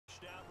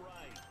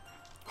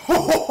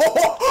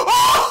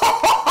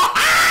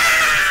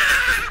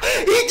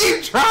He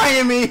keep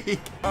trying me.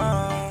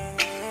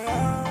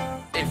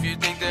 If you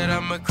think that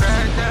I'ma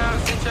crack down,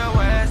 sit your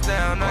ass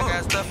down. I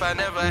got stuff I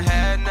never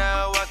had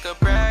now. I could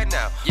brag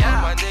now. Yeah,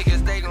 all my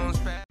niggas, they gon'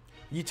 spaz.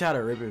 You tired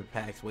of ripping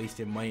packs,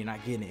 wasting money,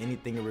 not getting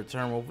anything in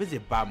return? Well,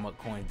 visit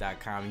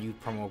BuyMuckCoins.com and use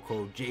promo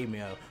code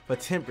Jmell for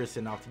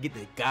 10% off to get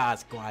the God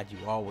Squad you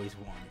always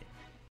wanted.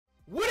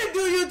 What it do,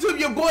 YouTube?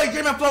 Your boy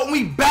Jmellflo, and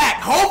we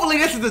back. Hopefully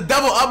this is a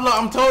double upload.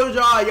 I'm told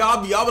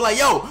y'all be like,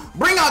 yo,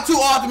 bring out 2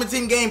 Ultimate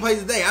Team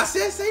gameplays a day. I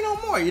said say no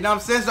more, you know what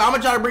I'm saying? So I'm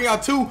gonna try to bring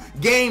out 2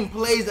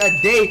 gameplays a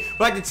day.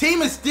 But like the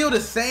team is still the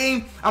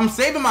same. I'm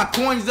saving my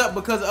coins up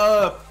because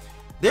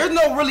there's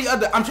no really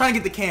other. I'm trying to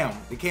get the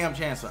cam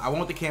chancellor. I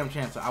want the cam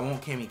chancellor. I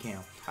want Cammy Cam.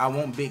 I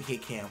want big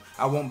hit cam.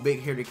 I want big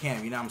hitter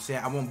cam. You know what I'm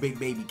saying? I want big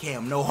baby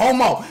cam. No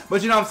homo.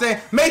 But you know what I'm saying?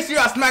 Make sure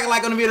y'all smack a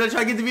like on the video. Let's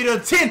try to get the video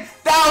to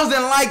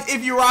 10,000 likes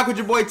if you rock with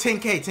your boy.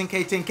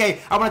 10K.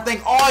 I want to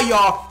thank all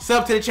y'all.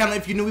 Sub to the channel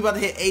if you're new. We about to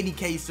hit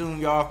 80K soon,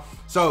 y'all.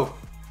 So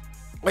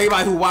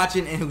everybody who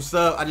watching and who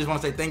sub, I just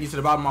want to say thank you to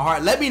the bottom of my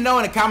heart. Let me know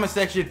in the comment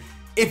section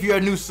if you're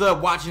a new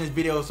sub watching this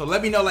video. So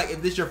let me know, like,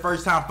 if this is your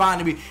first time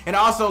finding me, and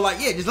also,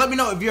 like, yeah, just let me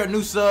know if you're a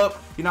new sub,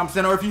 you know what I'm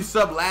saying, or if you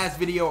subbed last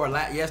video or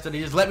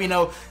yesterday. Just let me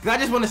know, because I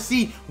just want to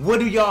see what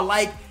do y'all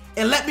like,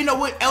 and let me know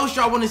what else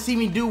y'all want to see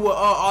me do with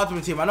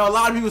Ultimate Team. I know a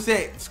lot of people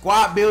said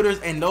squad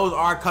builders, and those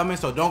are coming,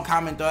 so don't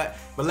comment that,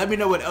 but let me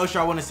know what else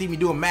y'all want to see me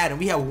do in Madden.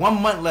 We have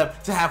 1 month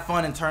left to have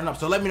fun and turn up,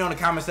 so let me know in the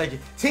comment section.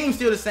 Team's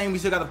still the same. We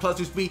still got the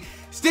 +2 speed,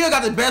 still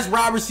got the best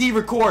wide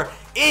receiver core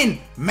in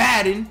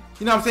Madden.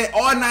 You know what I'm saying?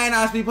 All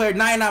 99 speed players,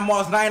 99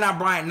 Moss, 99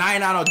 Bryant,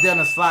 99 Odell in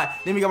the slot.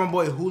 Then we got my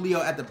boy Julio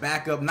at the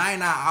backup,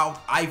 99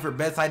 Eifert,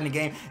 best side in the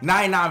game,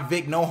 99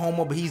 Vic, no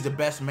homo, but he's the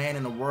best man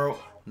in the world.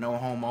 No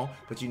homo,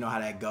 but you know how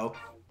that go.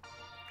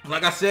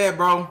 Like I said,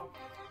 bro,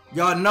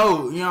 y'all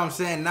know, you know what I'm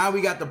saying? Now we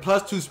got the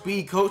 +2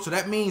 speed coach, so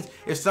that means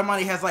if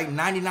somebody has like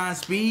 99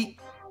 speed,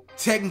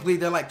 technically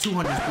they're like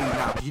 200 speed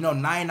now. You know,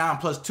 99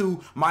 +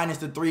 2 minus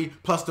the 3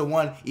 plus the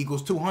 1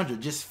 equals 200.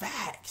 Just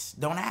facts.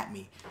 Don't at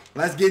me.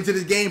 Let's get into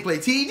this gameplay.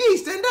 TG,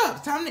 stand up.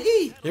 It's time to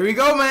eat. Here we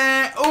go,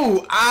 man.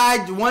 Ooh,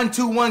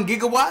 121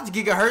 gigawatts,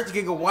 gigahertz,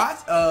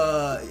 gigawatts.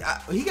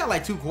 He got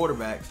like 2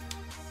 quarterbacks.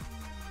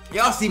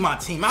 Y'all see my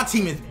team. My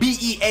team is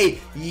BEA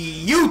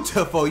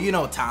beautiful. You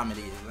know what time it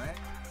is, man.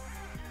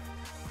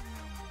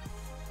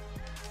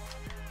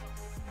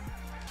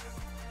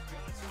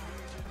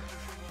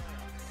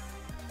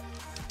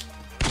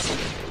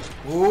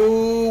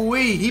 Ooh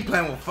wee, he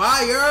playing with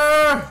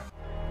fire.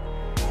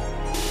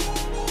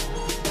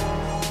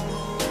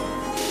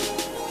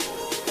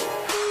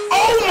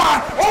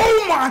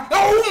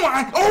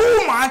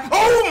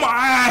 Oh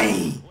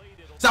my!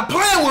 Stop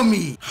playing with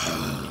me!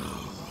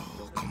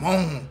 Come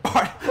on.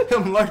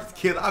 Them lurch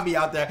kids, I'll be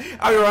out there.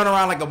 I'll be running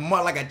around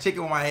like a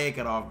chicken with my head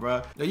cut off,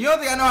 bro. You don't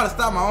think I know how to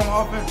stop my own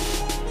offense?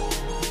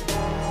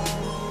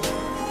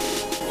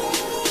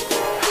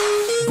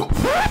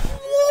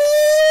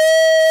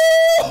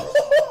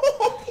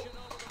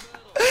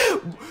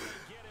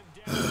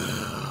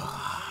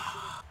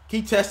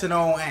 Keep testing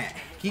on Ant.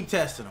 Keep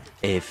testing them.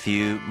 A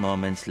few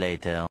moments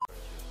later.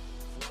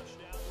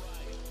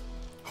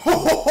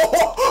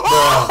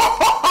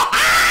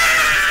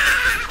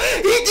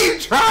 He keep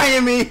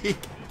trying me.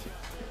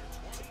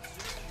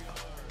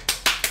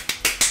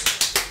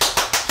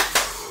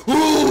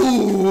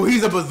 Ooh,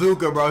 he's a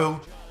bazooka, bro.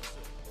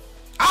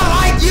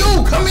 I like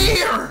you. Come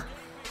here.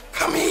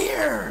 Come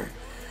here.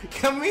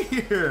 Come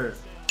here.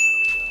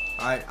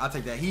 All right, I'll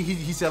take that.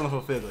 He's selling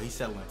for field goal. He's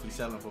selling for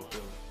field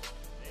goal.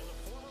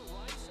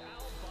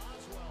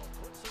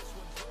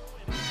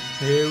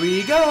 Here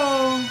we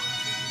go.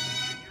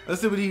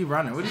 Let's see what he's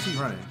running. What is he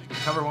running?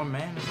 Cover one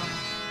man or something?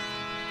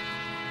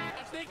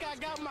 I think I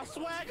got my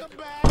swagger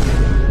back.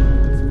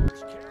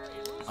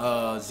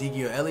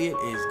 Ezekiel Elliott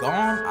is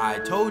gone. I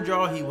told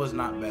y'all he was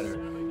not better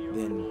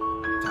than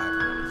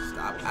Tyler.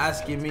 Stop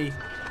asking me.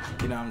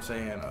 You know what I'm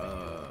saying?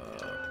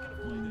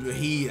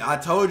 I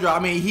told y'all. I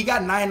mean, he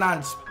got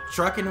 99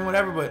 trucking and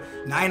whatever, but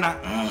 99.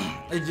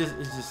 It's just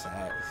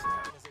sad. It's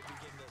sad.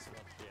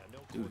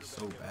 Dude, it's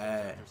so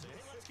bad.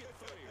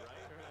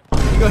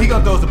 He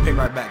gonna throw us a pick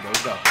right back, though.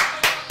 Let's go.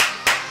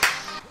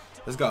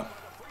 Let's go.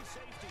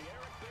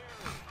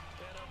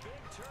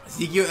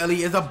 Ezekiel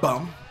Elliott is a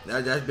bum.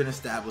 That's been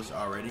established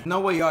already. No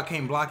way y'all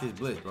can't block his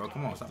blitz, bro.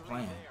 Come on, stop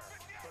playing.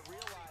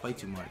 Play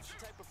too much.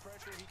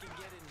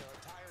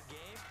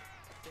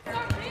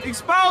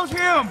 Expose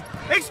him!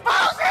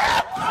 Expose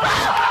him!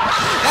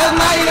 That's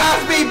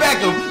 99 speed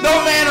Beckham.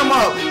 Don't man him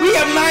up. We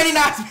have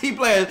 99 speed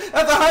players.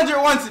 That's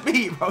 101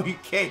 speed, bro. You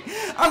can't.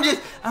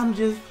 I'm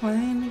just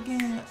playing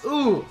again.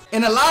 Ooh.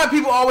 And a lot of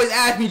people always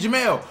ask me,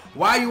 Jamel,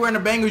 why are you wearing a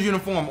Bengals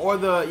uniform or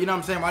the, you know what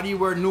I'm saying, why do you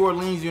wear New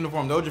Orleans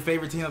uniform? Those are your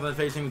favorite teams. My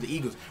favorite team was the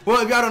Eagles.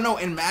 Well, if y'all don't know,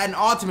 in Madden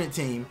Ultimate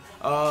Team,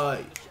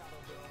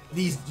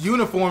 these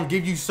uniforms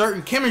give you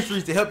certain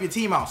chemistries to help your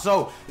team out.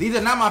 So these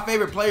are not my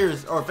favorite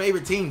players or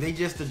favorite teams. They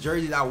just the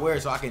jerseys I wear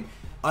so I can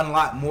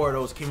unlock more of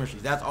those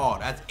chemistries. That's all.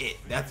 That's it.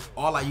 That's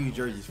all I use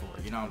jerseys for.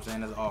 You know what I'm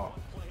saying? That's all.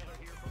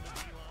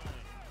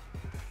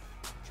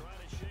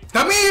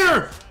 Come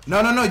here.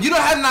 No, no, no. You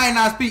don't have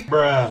 99 speed.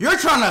 Bruh. You're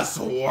trying to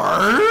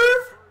swerve?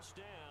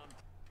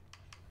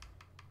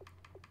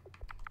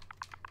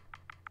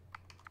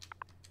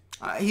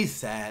 He's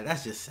sad.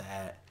 That's just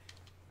sad.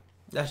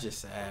 That's just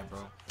sad, bro.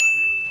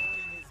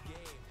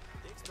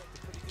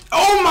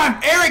 Oh my,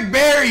 Eric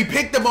Berry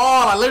picked the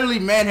ball. I literally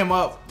man him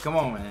up. Come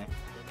on, man.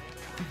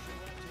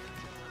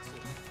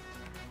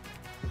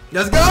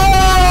 Let's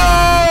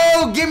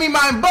go! Give me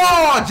my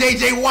ball,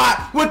 JJ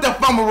Watt with the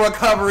fumble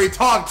recovery.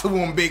 Talk to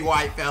him, big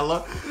white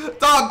fella.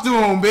 Talk to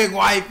him, big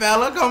white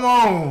fella. Come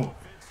on.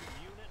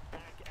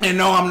 And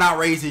no, I'm not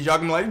racist. Y'all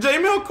can be like,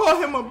 Jmell,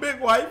 call him a big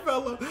white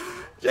fella.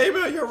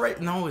 Jmell, you're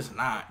right. No, it's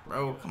not,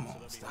 bro. Come on,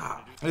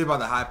 stop. He's about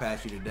to high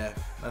pass you to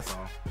death. That's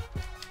all.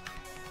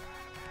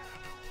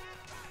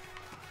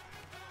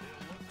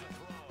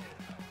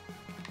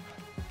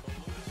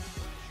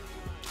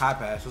 High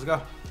pass. Let's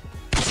go.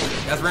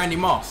 That's Randy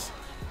Moss.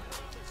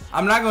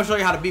 I'm not gonna show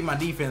you how to beat my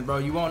defense, bro.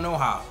 You won't know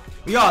how.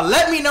 Y'all,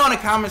 let me know in the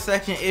comment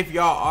section if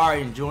y'all are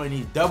enjoying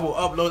these double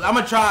uploads. I'm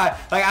gonna try.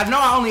 Like, I know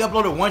I only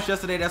uploaded once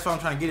yesterday. That's why I'm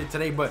trying to get it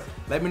today. But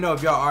let me know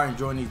if y'all are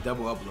enjoying these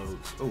double uploads.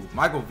 Oh,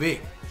 Michael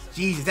Vick.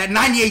 Jesus, that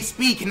 98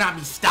 speed cannot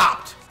be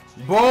stopped.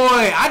 Boy,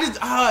 I just,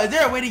 is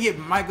there a way to get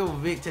Michael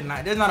Vick to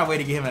 9? There's not a way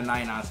to get him a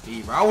 99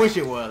 speed, bro. I wish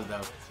it was,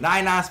 though.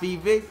 99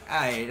 speed Vick?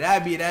 Hey,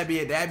 that'd be a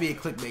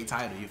clickbait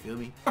title, you feel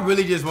me? I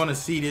really just want to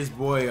see this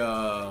boy,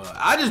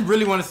 I just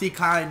really want to see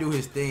Clowney do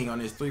his thing on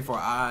this 3-4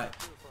 odd.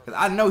 Because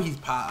I know he's,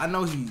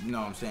 you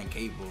know what I'm saying,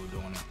 capable of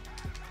doing it.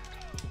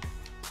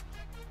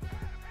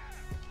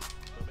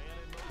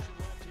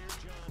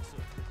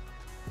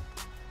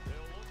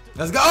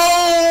 Let's go!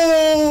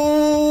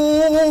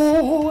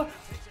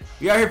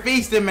 You out here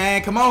feasting,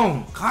 man. Come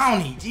on.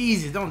 Clowney.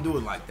 Jesus, don't do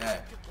it like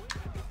that.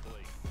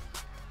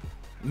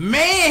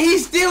 Man,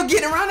 he's still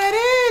getting around that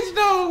edge,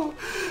 though.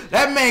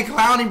 That man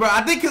Clowney, bro.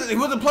 I think he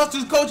was a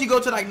 +2 coach. He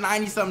go to like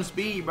 90-something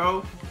speed,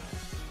 bro.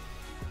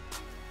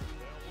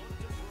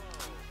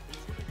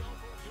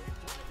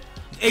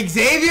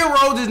 Xavier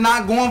Rhodes is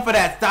not going for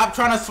that. Stop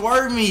trying to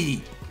swerve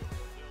me.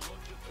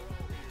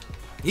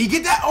 He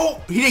get that? Oh,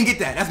 he didn't get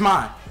that. That's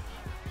mine.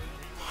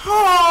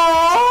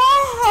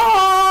 Oh,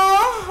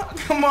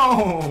 come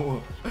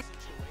on.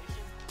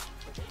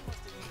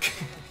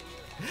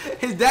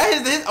 His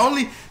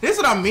only, this is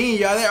what I mean,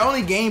 y'all. Their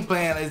only game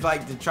plan is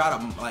like to try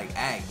to like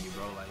ag you,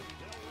 bro. Like,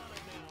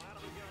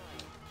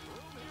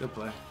 good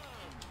play.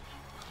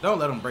 Don't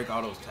let him break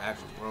all those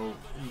tackles, bro.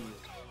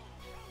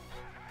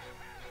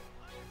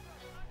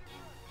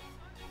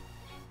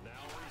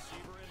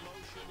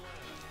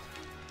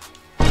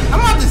 I'm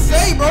about to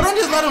say, bro, don't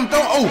just let him throw.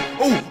 Oh.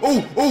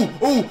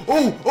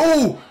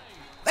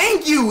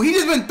 Thank you. He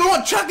just been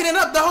chucking it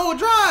up the whole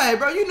drive,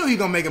 bro. You knew he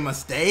gonna make a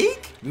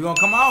mistake. You gonna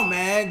come out,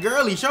 man.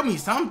 Girly, show me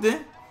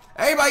something.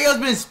 Everybody else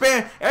been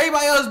sparing.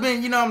 Everybody else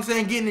been, you know what I'm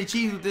saying, getting the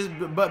cheese with this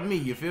but me.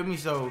 You feel me?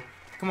 So,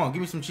 come on,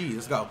 give me some cheese.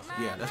 Let's go.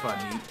 Yeah, that's what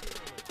I need.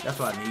 That's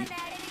what I need.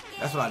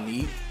 That's what I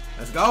need.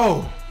 Let's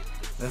go.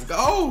 Let's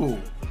go.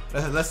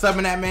 Let's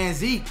summon that man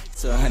Zeke.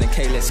 So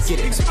 100K, let's get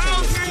it.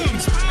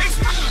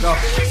 Go.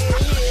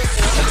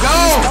 Let's go.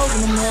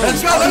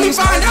 Let's go. Let me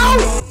find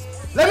out.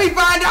 Let me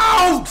find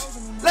out.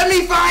 Let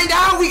me find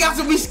out. We got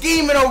to be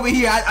scheming over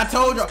here. I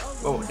told you.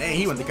 Oh, dang.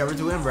 He went to cover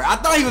 2 Ember. I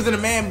thought he was in a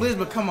man blitz,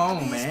 but come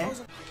on, man.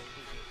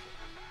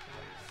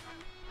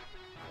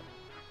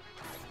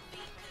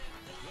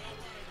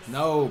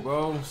 No,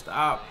 bro.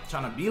 Stop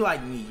trying to be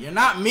like me. You're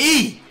not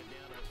me.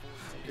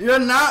 You're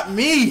not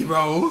me,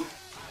 bro.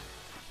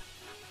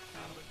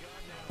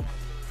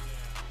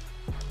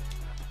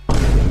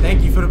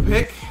 Thank you for the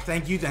pick.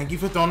 Thank you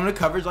for throwing in the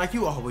coverage like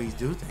you always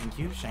do. Thank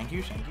you. Thank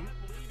you.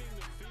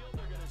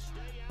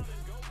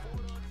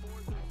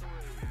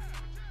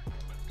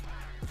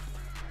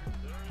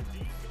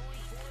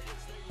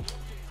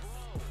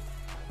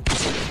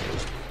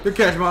 Good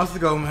catch, Mouse.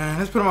 Let's go, man.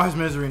 Let's put him out his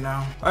misery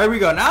now. All right, we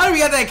go. Now that we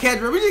got that catch,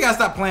 bro, we just gotta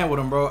stop playing with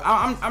him, bro.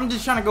 I'm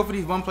just trying to go for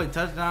these one-play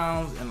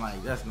touchdowns, and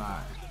like that's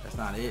not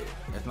it.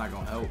 That's not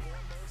gonna help.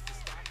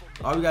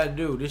 All we gotta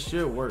do, this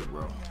should work,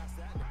 bro.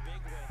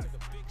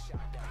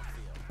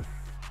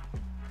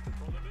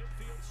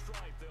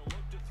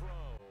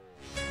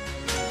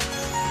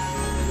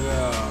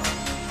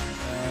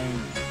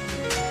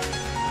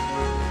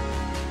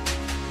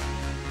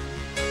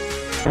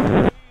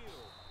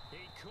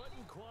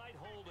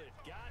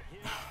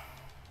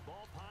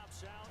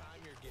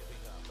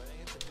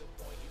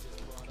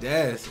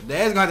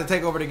 Dad's gonna have to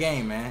take over the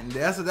game, man.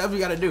 That's what we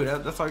gotta do.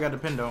 That's all we gotta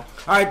depend on.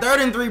 All right,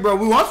 3rd and 3, bro.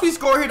 Once we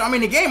score here, I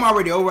mean the game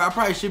already over. I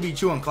probably should be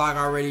chewing clock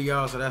already,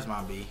 y'all. So that's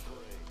my B.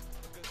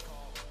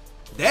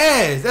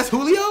 That's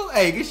Julio.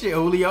 Hey, good shit,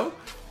 Julio.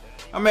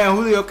 My man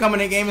Julio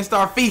coming in the game and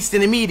start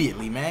feasting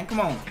immediately, man. Come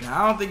on.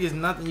 Now, I don't think there's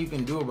nothing you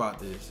can do about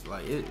this.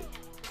 Like it.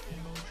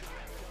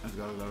 Let's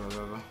go.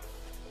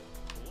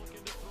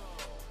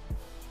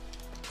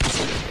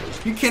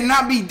 You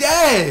cannot be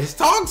Dez.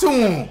 Talk to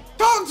him.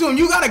 Talk to him.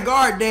 You gotta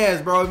guard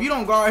Dez, bro. If you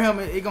don't guard him,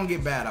 it's gonna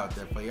get bad out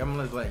there for you. I'm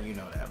just letting you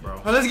know that,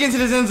 bro. Well, let's get into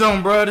this end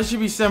zone, bro. This should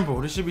be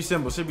simple. This should be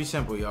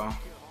simple. Y'all.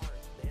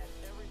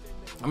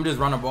 I'm just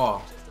run the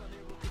ball.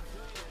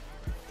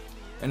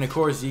 And of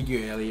course,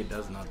 Ezekiel Elliott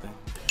does nothing.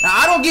 Now,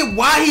 I don't get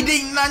why he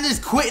didn't not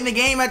just quit in the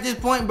game at this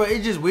point, but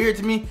it's just weird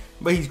to me.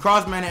 But he's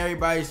cross-manning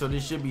everybody, so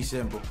this should be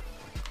simple.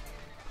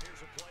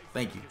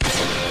 Thank you.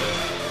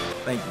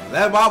 Thank you.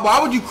 Why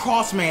would you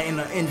cross-man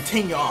in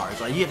 10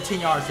 yards? Like, you have 10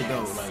 yards to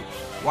go. Like,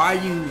 why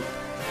are you...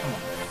 Come on.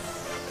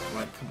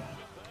 Like, come on.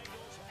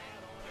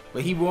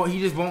 But he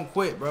just won't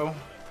quit, bro.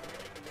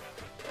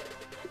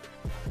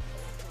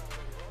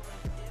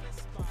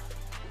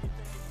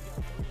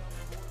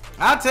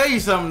 I'll tell you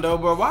something though,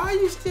 bro. Why are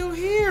you still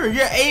here?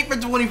 You're 8 for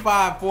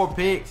 25, 4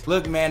 picks.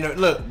 Look, man.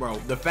 Look, bro.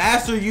 The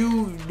faster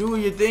you do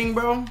your thing,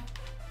 bro,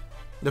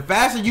 the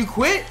faster you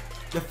quit,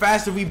 the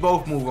faster we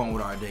both move on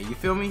with our day. You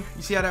feel me?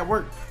 You see how that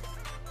work?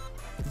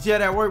 You see how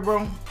that work,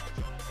 bro?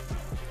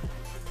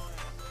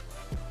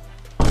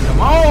 Come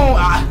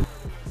on.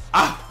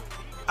 All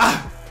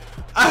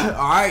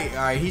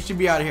right. He should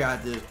be out of here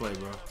after this play,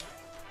 bro.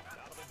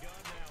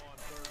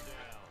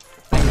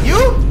 Thank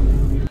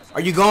you. Are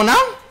you going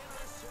now?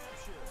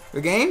 The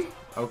game?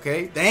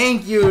 Okay.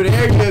 Thank you.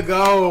 There you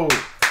go.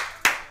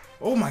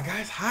 Oh my God,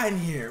 it's hot in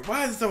here.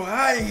 Why is it so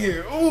hot in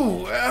here?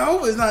 Ooh, I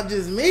hope it's not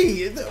just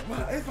me.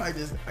 It's like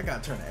just, I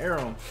gotta turn the air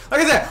on.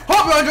 Like I said,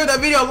 hope y'all enjoyed that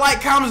video.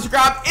 Like, comment,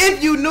 subscribe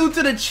if you new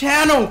to the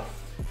channel.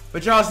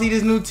 But y'all see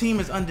this new team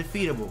is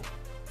undefeatable.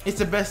 It's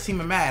the best team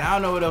in Madden. I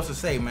don't know what else to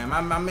say, man.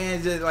 My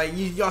man just like,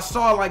 y'all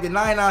saw like the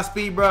 99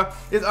 speed, bro.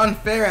 It's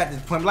unfair at this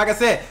point. But like I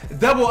said,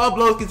 double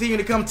uploads continue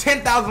to come.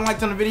 10,000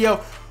 likes on the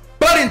video.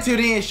 But until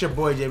then, it's your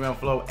boy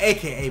Jmellflo,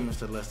 aka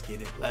Mr. Let's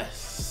Get It.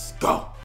 Let's go.